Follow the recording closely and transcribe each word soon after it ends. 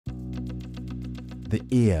The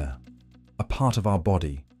ear, a part of our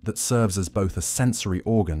body that serves as both a sensory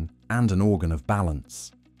organ and an organ of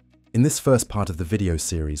balance. In this first part of the video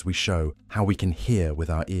series, we show how we can hear with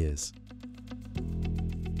our ears.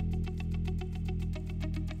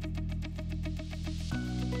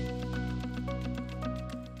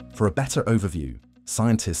 For a better overview,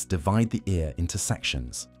 scientists divide the ear into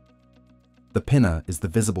sections. The pinna is the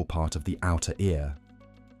visible part of the outer ear.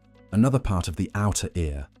 Another part of the outer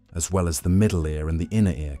ear, as well as the middle ear and the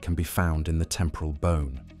inner ear, can be found in the temporal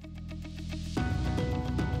bone.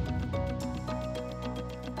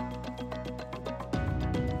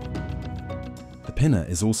 The pinna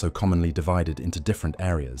is also commonly divided into different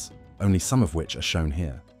areas, only some of which are shown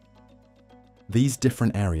here. These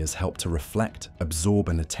different areas help to reflect, absorb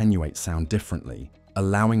and attenuate sound differently,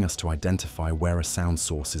 allowing us to identify where a sound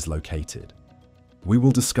source is located. We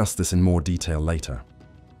will discuss this in more detail later.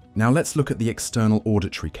 Now let's look at the external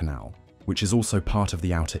auditory canal, which is also part of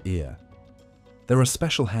the outer ear. There are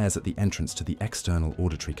special hairs at the entrance to the external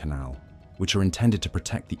auditory canal, which are intended to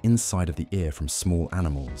protect the inside of the ear from small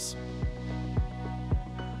animals.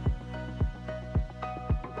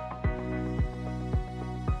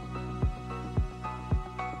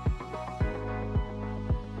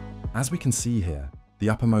 As we can see here, the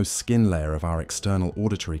uppermost skin layer of our external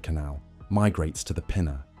auditory canal migrates to the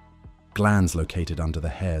pinna. Glands located under the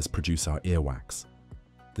hairs produce our earwax.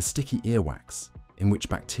 The sticky earwax, in which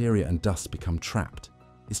bacteria and dust become trapped,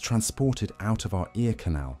 is transported out of our ear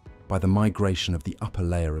canal by the migration of the upper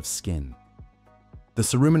layer of skin. The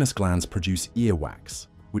ceruminous glands produce earwax,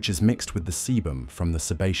 which is mixed with the sebum from the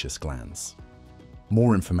sebaceous glands.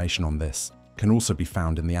 More information on this can also be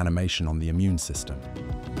found in the animation on the immune system.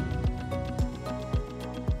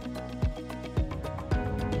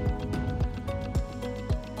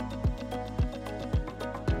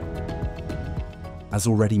 As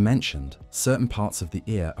already mentioned, certain parts of the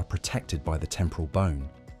ear are protected by the temporal bone.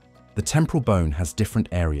 The temporal bone has different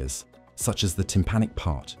areas, such as the tympanic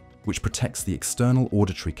part, which protects the external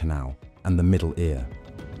auditory canal and the middle ear.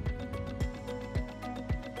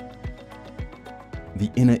 The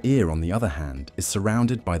inner ear, on the other hand, is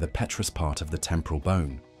surrounded by the petrous part of the temporal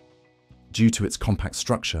bone. Due to its compact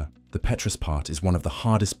structure, the petrous part is one of the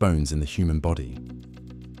hardest bones in the human body.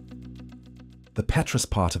 The petrous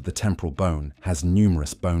part of the temporal bone has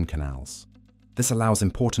numerous bone canals. This allows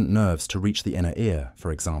important nerves to reach the inner ear,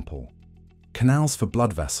 for example. Canals for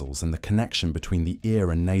blood vessels and the connection between the ear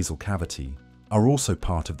and nasal cavity are also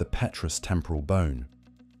part of the petrous temporal bone.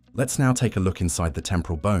 Let's now take a look inside the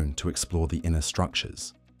temporal bone to explore the inner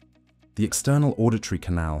structures. The external auditory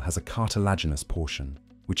canal has a cartilaginous portion,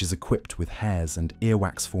 which is equipped with hairs and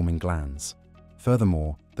earwax-forming glands.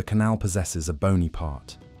 Furthermore, the canal possesses a bony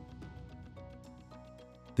part.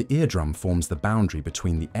 The eardrum forms the boundary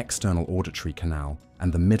between the external auditory canal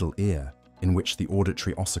and the middle ear, in which the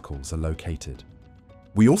auditory ossicles are located.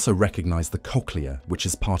 We also recognize the cochlea, which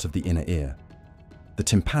is part of the inner ear. The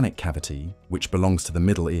tympanic cavity, which belongs to the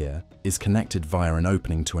middle ear, is connected via an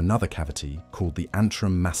opening to another cavity called the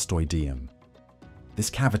antrum mastoideum. This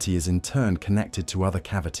cavity is in turn connected to other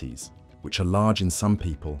cavities, which are large in some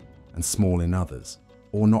people and small in others,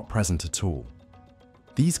 or not present at all.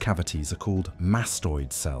 These cavities are called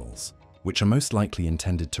mastoid cells, which are most likely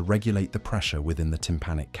intended to regulate the pressure within the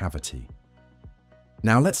tympanic cavity.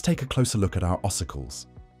 Now let's take a closer look at our ossicles.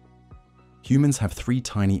 Humans have 3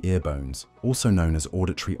 tiny ear bones, also known as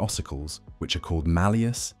auditory ossicles, which are called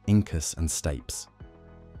malleus, incus, and stapes.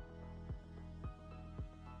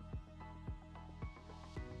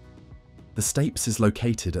 The stapes is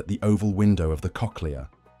located at the oval window of the cochlea,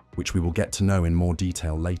 which we will get to know in more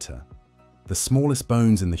detail later. The smallest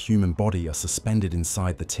bones in the human body are suspended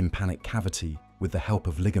inside the tympanic cavity with the help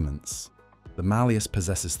of ligaments. The malleus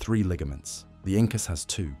possesses 3 ligaments. The incus has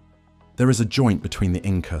 2. There is a joint between the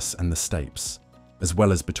incus and the stapes, as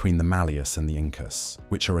well as between the malleus and the incus,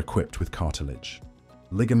 which are equipped with cartilage.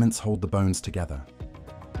 Ligaments hold the bones together.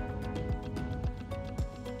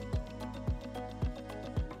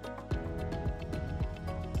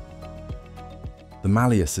 The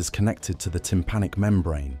malleus is connected to the tympanic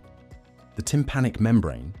membrane. The tympanic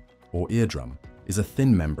membrane, or eardrum, is a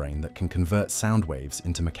thin membrane that can convert sound waves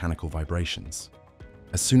into mechanical vibrations.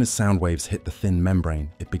 As soon as sound waves hit the thin membrane,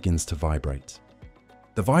 it begins to vibrate.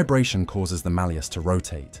 The vibration causes the malleus to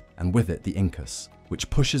rotate, and with it the incus, which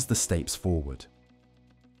pushes the stapes forward.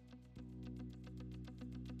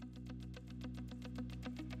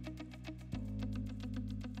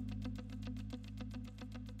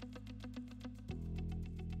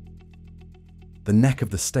 The neck of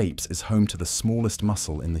the stapes is home to the smallest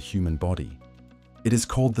muscle in the human body. It is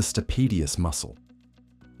called the Stapedius muscle.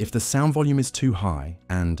 If the sound volume is too high,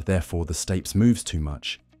 and therefore the stapes moves too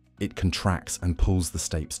much, it contracts and pulls the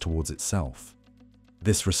stapes towards itself.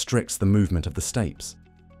 This restricts the movement of the stapes.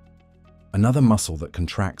 Another muscle that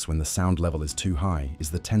contracts when the sound level is too high is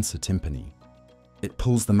the tensor tympani. It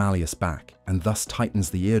pulls the malleus back and thus tightens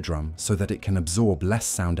the eardrum so that it can absorb less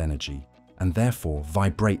sound energy and therefore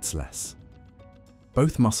vibrates less.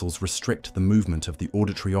 Both muscles restrict the movement of the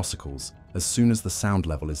auditory ossicles as soon as the sound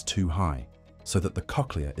level is too high, so that the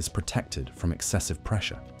cochlea is protected from excessive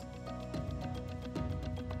pressure.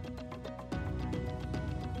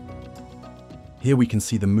 Here we can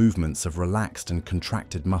see the movements of relaxed and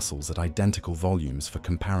contracted muscles at identical volumes for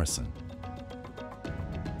comparison.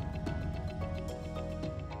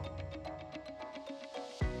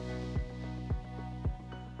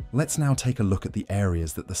 Let's now take a look at the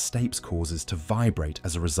areas that the stapes causes to vibrate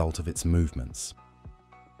as a result of its movements.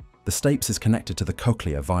 The stapes is connected to the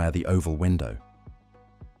cochlea via the oval window.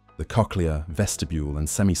 The cochlea, vestibule, and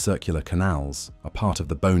semicircular canals are part of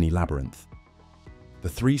the bony labyrinth. The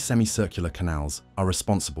three semicircular canals are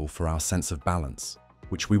responsible for our sense of balance,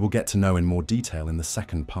 which we will get to know in more detail in the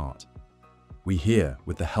second part. We hear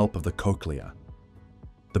with the help of the cochlea.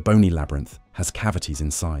 The bony labyrinth has cavities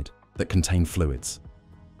inside that contain fluids.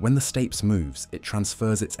 When the stapes moves, it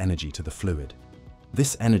transfers its energy to the fluid.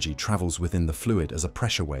 This energy travels within the fluid as a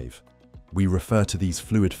pressure wave. We refer to these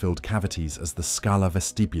fluid-filled cavities as the scala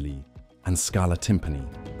vestibuli and scala tympani.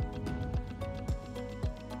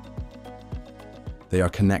 They are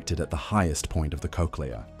connected at the highest point of the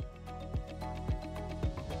cochlea.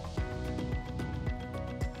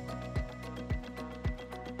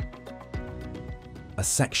 A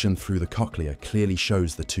section through the cochlea clearly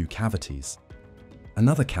shows the two cavities.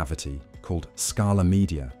 Another cavity, called scala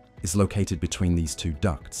media, is located between these two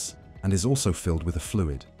ducts and is also filled with a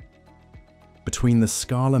fluid. Between the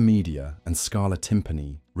scala media and scala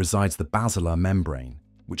tympani resides the basilar membrane,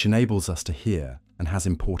 which enables us to hear and has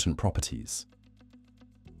important properties.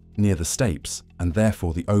 Near the stapes, and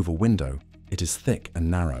therefore the oval window, it is thick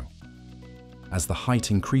and narrow. As the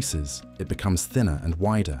height increases, it becomes thinner and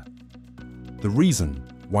wider. The reason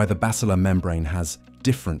why the basilar membrane has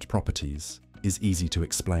different properties is easy to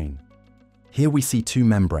explain. Here we see two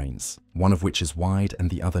membranes, one of which is wide and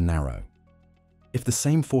the other narrow. If the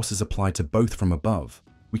same force is applied to both from above,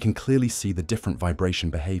 we can clearly see the different vibration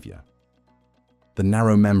behavior. The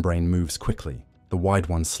narrow membrane moves quickly, the wide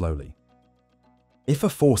one slowly. If a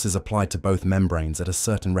force is applied to both membranes at a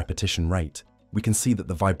certain repetition rate, we can see that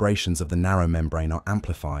the vibrations of the narrow membrane are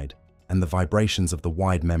amplified and the vibrations of the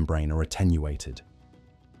wide membrane are attenuated.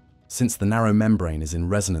 Since the narrow membrane is in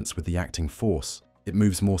resonance with the acting force, it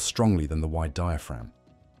moves more strongly than the wide diaphragm.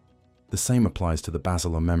 The same applies to the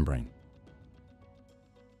basilar membrane.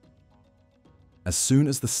 As soon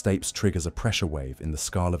as the stapes triggers a pressure wave in the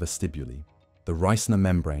scala vestibuli, the Reissner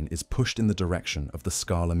membrane is pushed in the direction of the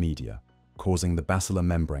scala media, causing the basilar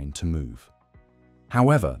membrane to move.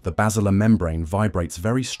 However, the basilar membrane vibrates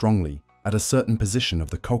very strongly at a certain position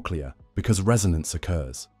of the cochlea because resonance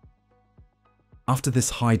occurs. After this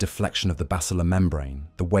high deflection of the basilar membrane,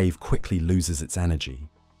 the wave quickly loses its energy,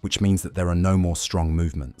 which means that there are no more strong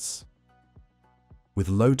movements. With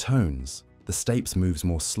low tones, the stapes moves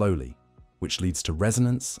more slowly, which leads to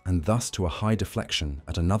resonance and thus to a high deflection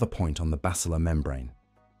at another point on the basilar membrane.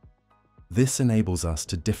 This enables us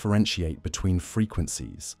to differentiate between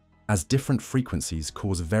frequencies, as different frequencies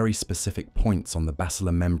cause very specific points on the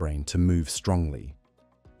basilar membrane to move strongly.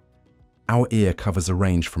 Our ear covers a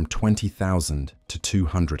range from 20,000 to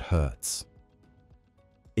 200 Hz.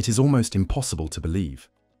 It is almost impossible to believe,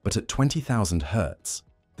 but at 20,000 Hz,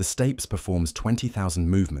 the stapes performs 20,000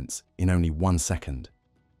 movements in only 1 second.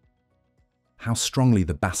 How strongly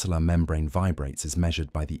the basilar membrane vibrates is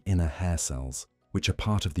measured by the inner hair cells, which are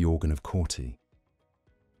part of the organ of Corti.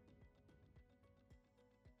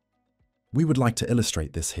 We would like to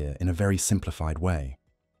illustrate this here in a very simplified way.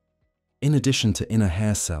 In addition to inner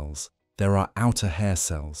hair cells, there are outer hair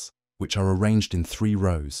cells, which are arranged in 3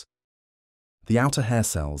 rows. The outer hair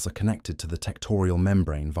cells are connected to the tectorial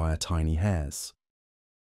membrane via tiny hairs.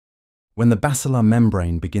 When the basilar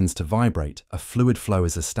membrane begins to vibrate, a fluid flow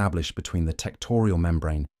is established between the tectorial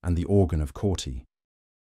membrane and the organ of Corti.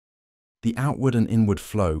 The outward and inward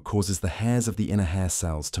flow causes the hairs of the inner hair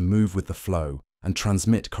cells to move with the flow and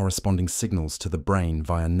transmit corresponding signals to the brain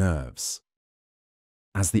via nerves.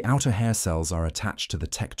 As the outer hair cells are attached to the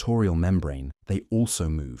tectorial membrane, they also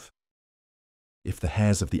move. If the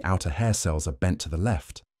hairs of the outer hair cells are bent to the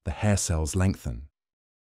left, the hair cells lengthen.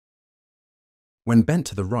 When bent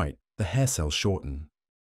to the right, the hair cells shorten.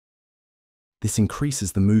 This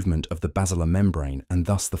increases the movement of the basilar membrane and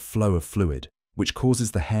thus the flow of fluid, which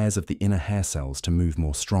causes the hairs of the inner hair cells to move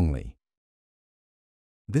more strongly.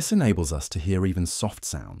 This enables us to hear even soft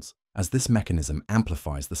sounds, as this mechanism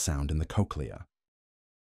amplifies the sound in the cochlea.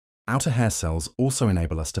 Outer hair cells also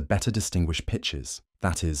enable us to better distinguish pitches,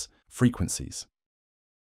 that is, frequencies.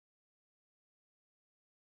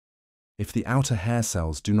 If the outer hair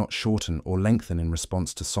cells do not shorten or lengthen in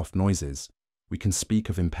response to soft noises, we can speak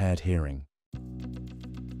of impaired hearing.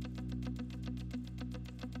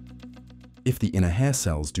 If the inner hair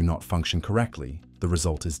cells do not function correctly, the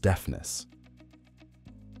result is deafness.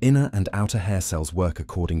 Inner and outer hair cells work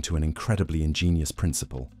according to an incredibly ingenious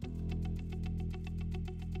principle.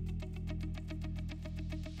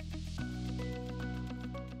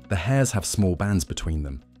 The hairs have small bands between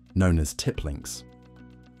them, known as tip links.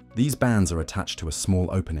 These bands are attached to a small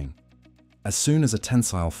opening. As soon as a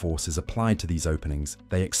tensile force is applied to these openings,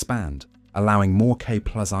 they expand, allowing more K+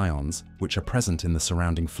 ions, which are present in the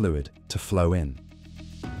surrounding fluid, to flow in.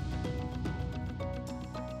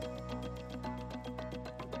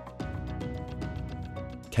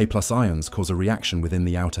 K+ ions cause a reaction within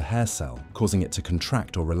the outer hair cell, causing it to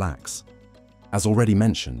contract or relax. As already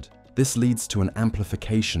mentioned, this leads to an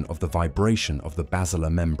amplification of the vibration of the basilar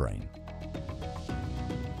membrane.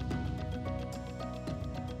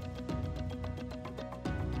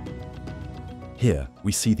 Here,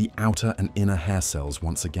 we see the outer and inner hair cells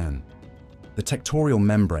once again. The tectorial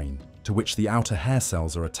membrane, to which the outer hair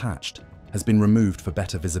cells are attached, has been removed for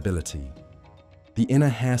better visibility. The inner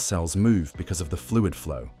hair cells move because of the fluid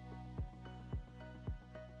flow.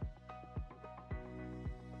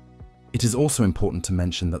 It is also important to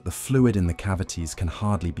mention that the fluid in the cavities can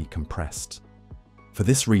hardly be compressed. For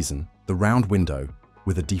this reason, the round window,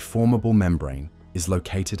 with a deformable membrane, is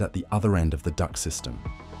located at the other end of the duct system.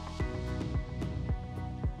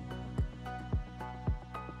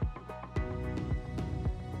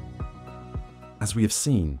 As we have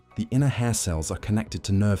seen, the inner hair cells are connected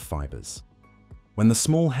to nerve fibers. When the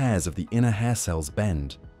small hairs of the inner hair cells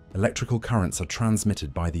bend, electrical currents are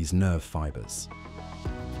transmitted by these nerve fibers.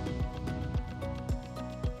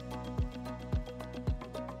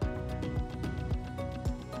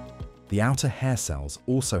 The outer hair cells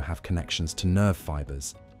also have connections to nerve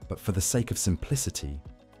fibers, but for the sake of simplicity,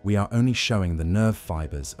 we are only showing the nerve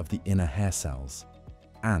fibers of the inner hair cells,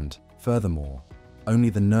 and, furthermore, only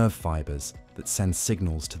the nerve fibers that send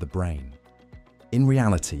signals to the brain. In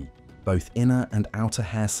reality, both inner and outer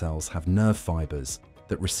hair cells have nerve fibers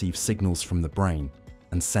that receive signals from the brain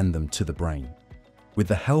and send them to the brain. With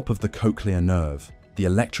the help of the cochlear nerve, the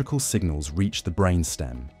electrical signals reach the brain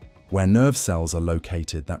stem, where nerve cells are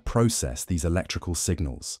located that process these electrical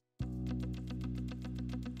signals.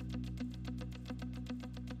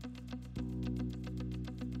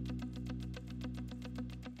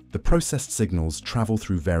 The processed signals travel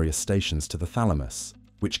through various stations to the thalamus,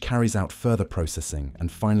 which carries out further processing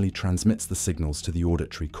and finally transmits the signals to the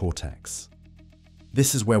auditory cortex.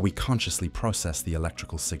 This is where we consciously process the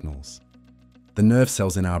electrical signals. The nerve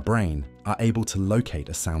cells in our brain are able to locate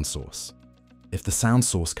a sound source. If the sound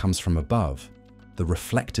source comes from above, the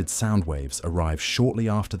reflected sound waves arrive shortly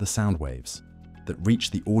after the sound waves that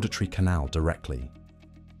reach the auditory canal directly.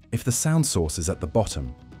 If the sound source is at the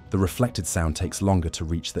bottom, the reflected sound takes longer to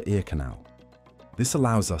reach the ear canal. This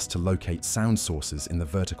allows us to locate sound sources in the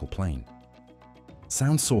vertical plane.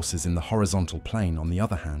 Sound sources in the horizontal plane, on the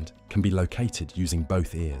other hand, can be located using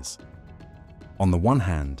both ears. On the one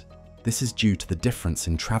hand, this is due to the difference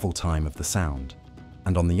in travel time of the sound,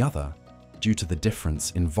 and on the other, due to the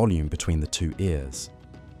difference in volume between the two ears.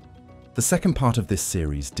 The second part of this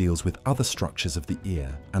series deals with other structures of the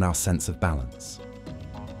ear and our sense of balance.